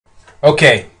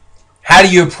Okay, how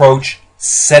do you approach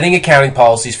setting accounting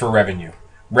policies for revenue?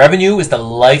 Revenue is the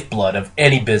lifeblood of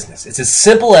any business. It's as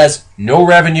simple as no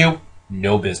revenue,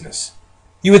 no business.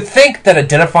 You would think that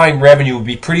identifying revenue would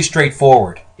be pretty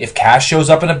straightforward. If cash shows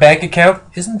up in a bank account,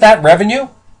 isn't that revenue?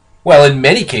 Well, in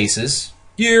many cases,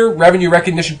 your revenue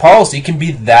recognition policy can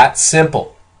be that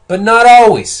simple, but not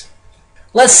always.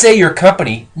 Let's say your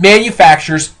company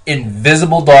manufactures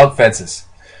invisible dog fences.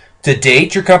 To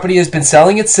date, your company has been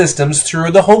selling its systems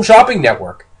through the home shopping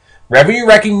network. Revenue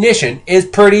recognition is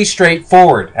pretty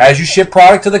straightforward. As you ship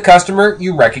product to the customer,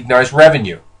 you recognize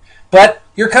revenue. But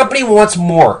your company wants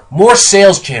more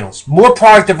sales channels, more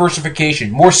product diversification,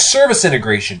 more service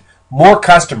integration, more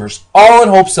customers, all in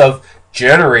hopes of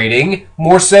generating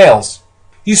more sales.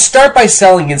 You start by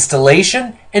selling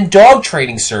installation and dog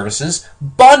training services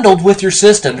bundled with your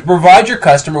system to provide your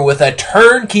customer with a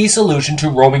turnkey solution to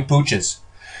roaming pooches.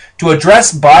 To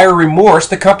address buyer remorse,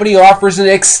 the company offers an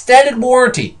extended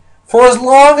warranty for as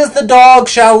long as the dog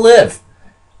shall live,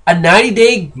 a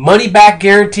 90-day money-back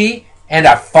guarantee, and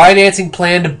a financing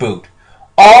plan to boot,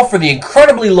 all for the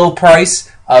incredibly low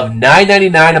price of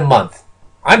 $9.99 a month.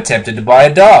 I'm tempted to buy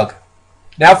a dog.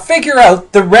 Now figure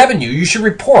out the revenue you should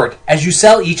report as you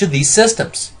sell each of these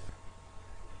systems.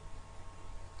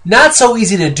 Not so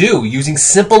easy to do using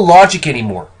simple logic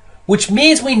anymore, which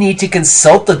means we need to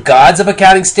consult the gods of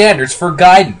accounting standards for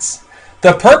guidance.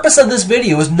 The purpose of this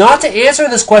video is not to answer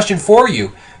this question for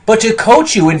you, but to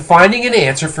coach you in finding an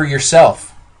answer for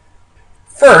yourself.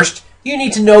 First, you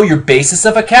need to know your basis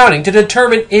of accounting to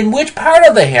determine in which part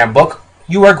of the handbook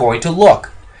you are going to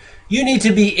look. You need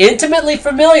to be intimately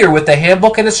familiar with the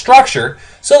handbook and its structure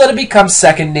so that it becomes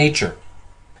second nature.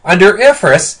 Under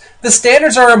IFRS, the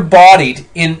standards are embodied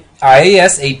in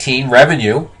IAS 18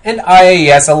 Revenue and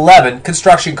IAS 11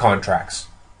 Construction Contracts.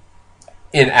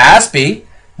 In ASPE,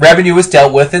 revenue is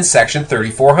dealt with in Section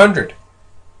 3400.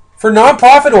 For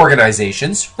nonprofit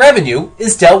organizations, revenue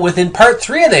is dealt with in Part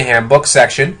 3 of the handbook,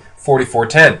 Section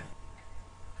 4410.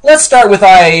 Let's start with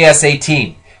IAS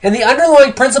 18. And the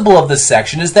underlying principle of this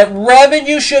section is that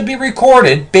revenue should be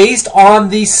recorded based on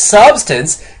the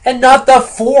substance and not the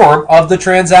form of the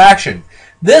transaction.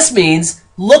 This means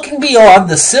looking beyond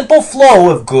the simple flow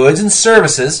of goods and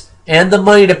services and the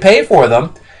money to pay for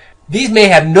them. These may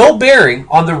have no bearing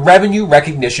on the revenue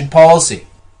recognition policy.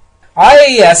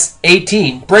 IAS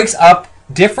 18 breaks up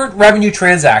different revenue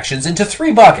transactions into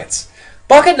 3 buckets.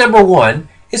 Bucket number 1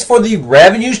 is for the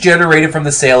revenues generated from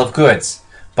the sale of goods.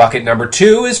 Bucket number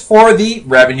 2 is for the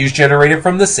revenues generated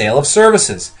from the sale of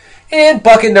services. And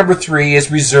bucket number 3 is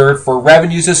reserved for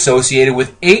revenues associated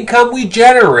with income we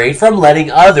generate from letting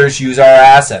others use our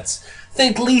assets.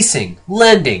 Think leasing,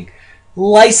 lending,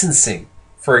 licensing,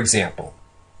 for example.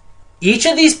 Each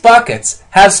of these buckets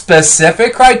have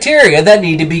specific criteria that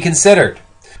need to be considered.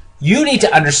 You need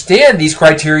to understand these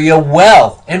criteria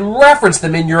well and reference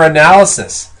them in your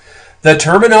analysis. The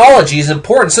terminology is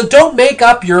important, so don't make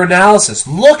up your analysis.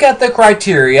 Look at the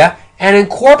criteria and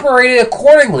incorporate it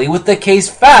accordingly with the case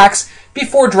facts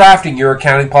before drafting your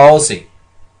accounting policy.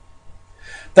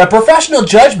 The professional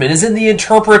judgment is in the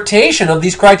interpretation of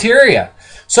these criteria.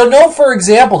 So note, for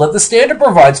example, that the standard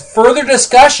provides further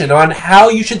discussion on how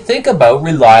you should think about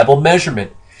reliable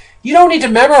measurement. You don't need to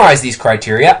memorize these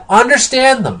criteria.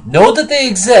 Understand them, know that they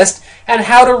exist, and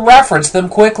how to reference them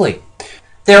quickly.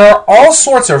 There are all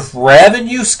sorts of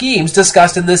revenue schemes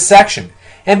discussed in this section,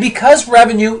 and because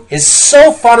revenue is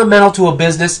so fundamental to a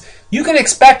business, you can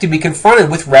expect to be confronted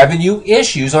with revenue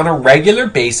issues on a regular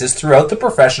basis throughout the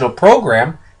professional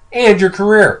program and your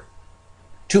career.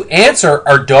 To answer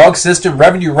our dog system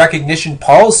revenue recognition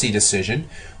policy decision,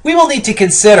 we will need to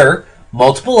consider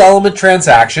multiple element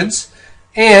transactions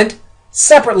and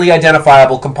separately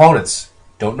identifiable components.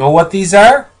 Don't know what these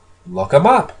are? Look them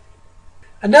up.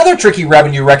 Another tricky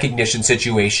revenue recognition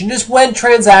situation is when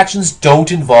transactions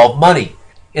don't involve money.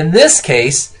 In this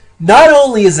case, not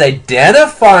only is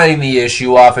identifying the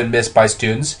issue often missed by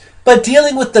students, but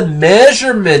dealing with the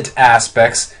measurement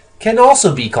aspects can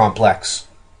also be complex.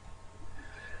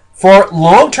 For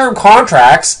long-term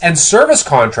contracts and service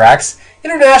contracts,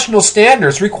 international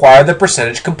standards require the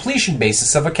percentage completion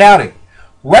basis of accounting.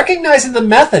 Recognizing the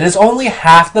method is only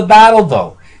half the battle,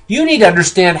 though. You need to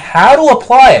understand how to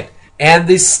apply it, and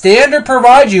the standard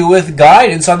provides you with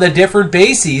guidance on the different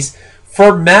bases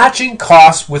for matching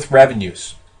costs with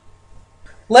revenues.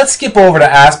 Let's skip over to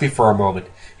ASPE for a moment.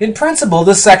 In principle,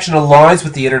 this section aligns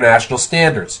with the international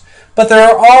standards, but there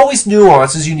are always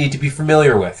nuances you need to be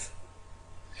familiar with.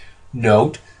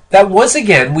 Note that once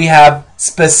again we have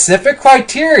specific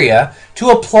criteria to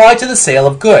apply to the sale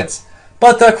of goods,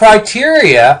 but the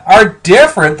criteria are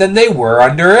different than they were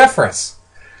under IFRS.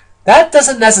 That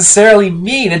doesn't necessarily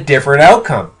mean a different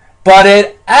outcome, but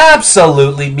it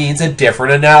absolutely means a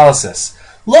different analysis.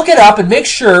 Look it up and make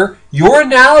sure your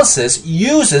analysis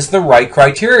uses the right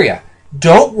criteria.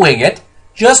 Don't wing it,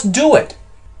 just do it.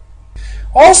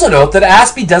 Also note that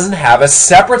ASPE doesn't have a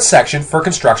separate section for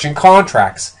construction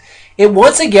contracts. It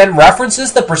once again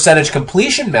references the percentage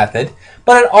completion method,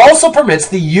 but it also permits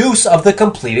the use of the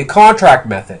completed contract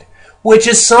method, which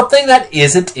is something that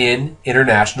isn't in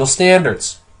international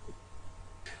standards.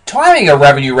 Timing of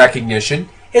revenue recognition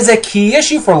is a key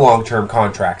issue for long-term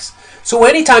contracts. So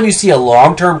anytime you see a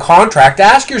long-term contract,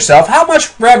 ask yourself how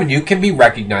much revenue can be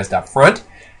recognized up front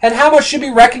and how much should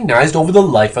be recognized over the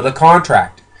life of the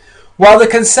contract. While the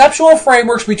conceptual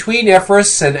frameworks between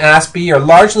IFRS and ASPE are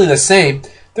largely the same,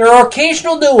 there are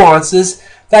occasional nuances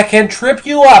that can trip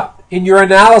you up in your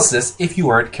analysis if you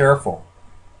aren't careful.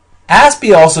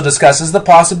 ASPE also discusses the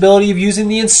possibility of using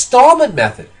the installment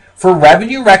method for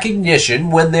revenue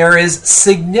recognition when there is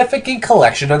significant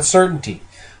collection uncertainty.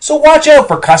 So watch out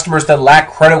for customers that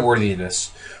lack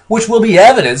creditworthiness, which will be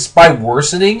evidenced by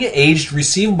worsening aged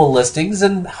receivable listings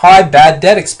and high bad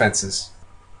debt expenses.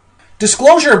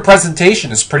 Disclosure and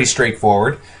presentation is pretty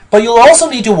straightforward, but you'll also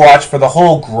need to watch for the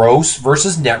whole gross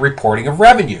versus net reporting of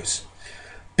revenues.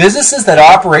 Businesses that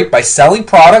operate by selling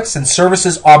products and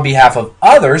services on behalf of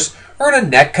others earn a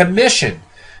net commission,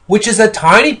 which is a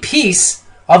tiny piece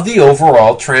of the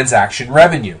overall transaction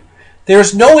revenue.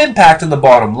 There's no impact on the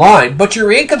bottom line, but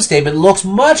your income statement looks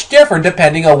much different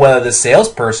depending on whether the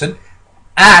salesperson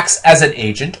acts as an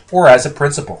agent or as a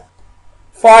principal.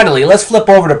 Finally, let's flip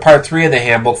over to part 3 of the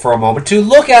handbook for a moment to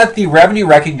look at the revenue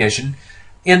recognition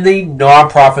in the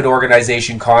nonprofit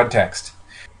organization context.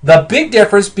 The big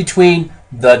difference between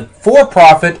the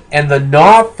for-profit and the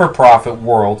not-for-profit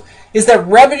world is that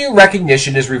revenue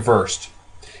recognition is reversed.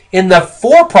 In the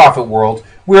for-profit world,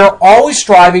 we are always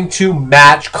striving to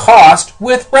match cost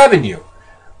with revenue.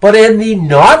 But in the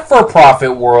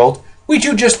not-for-profit world, we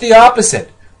do just the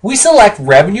opposite. We select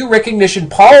revenue recognition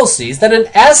policies that in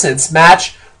essence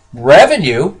match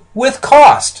revenue with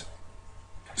cost.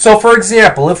 So for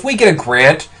example, if we get a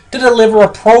grant to deliver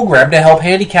a program to help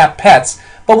handicapped pets,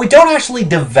 but we don't actually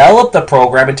develop the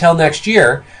program until next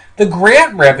year, the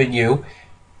grant revenue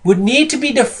would need to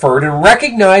be deferred and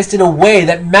recognized in a way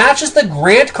that matches the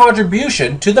grant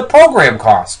contribution to the program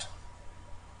cost.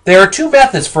 There are 2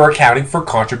 methods for accounting for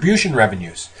contribution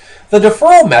revenues. The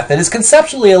deferral method is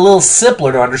conceptually a little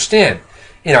simpler to understand.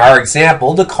 In our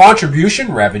example, the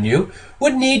contribution revenue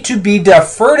would need to be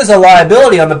deferred as a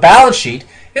liability on the balance sheet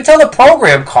until the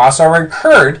program costs are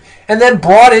incurred and then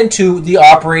brought into the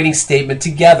operating statement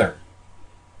together.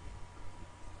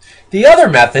 The other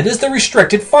method is the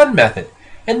restricted fund method,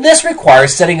 and this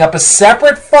requires setting up a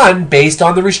separate fund based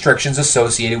on the restrictions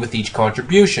associated with each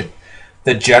contribution.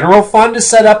 The general fund is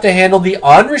set up to handle the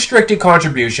unrestricted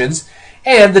contributions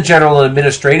and the general and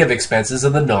administrative expenses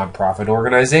of the nonprofit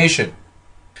organization.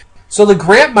 So the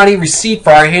grant money receipt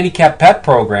for our handicapped pet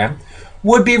program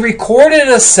would be recorded in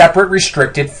a separate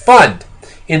restricted fund.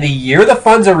 In the year the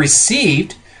funds are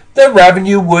received, the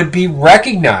revenue would be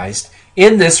recognized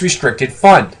in this restricted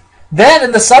fund. Then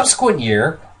in the subsequent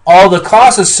year, all the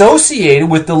costs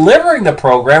associated with delivering the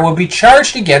program will be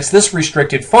charged against this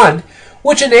restricted fund,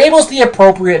 which enables the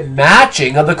appropriate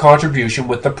matching of the contribution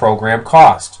with the program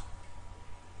cost.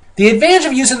 The advantage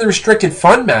of using the restricted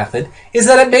fund method is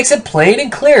that it makes it plain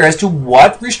and clear as to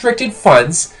what restricted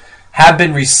funds have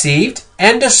been received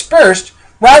and dispersed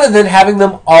rather than having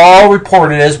them all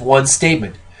reported as one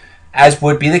statement, as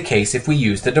would be the case if we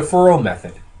used the deferral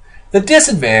method. The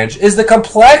disadvantage is the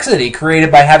complexity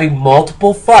created by having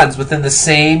multiple funds within the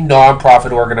same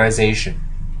nonprofit organization.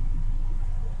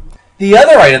 The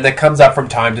other item that comes up from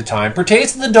time to time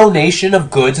pertains to the donation of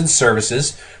goods and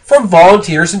services from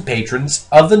volunteers and patrons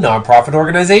of the nonprofit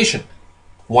organization.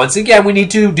 Once again, we need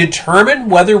to determine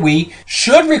whether we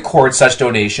should record such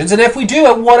donations, and if we do,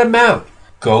 at what amount.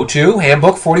 Go to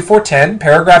Handbook 4410,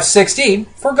 paragraph 16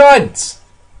 for guidance.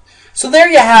 So there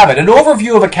you have it, an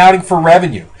overview of accounting for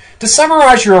revenue. To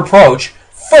summarize your approach,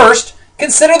 first,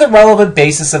 consider the relevant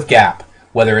basis of GAAP,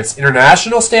 whether it's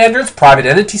international standards, private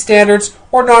entity standards,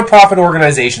 or nonprofit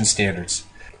organization standards.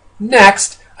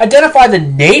 Next, identify the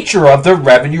nature of the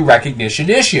revenue recognition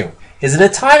issue. Is it a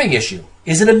timing issue?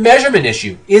 Is it a measurement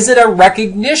issue? Is it a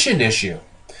recognition issue?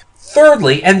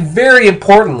 Thirdly, and very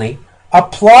importantly,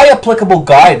 apply applicable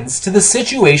guidance to the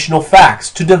situational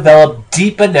facts to develop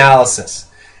deep analysis.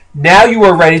 Now you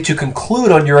are ready to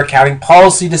conclude on your accounting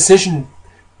policy decision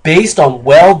based on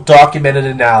well-documented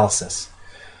analysis.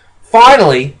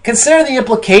 Finally, consider the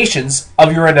implications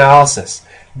of your analysis.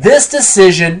 This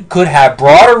decision could have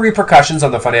broader repercussions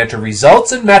on the financial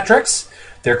results and metrics.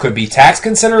 There could be tax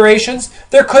considerations.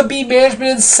 There could be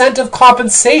management incentive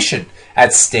compensation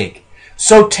at stake.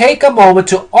 So take a moment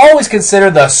to always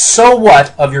consider the so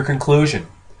what of your conclusion.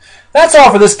 That's all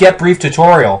for this Get Brief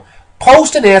tutorial.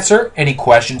 Post and answer any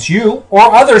questions you or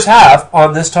others have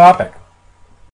on this topic.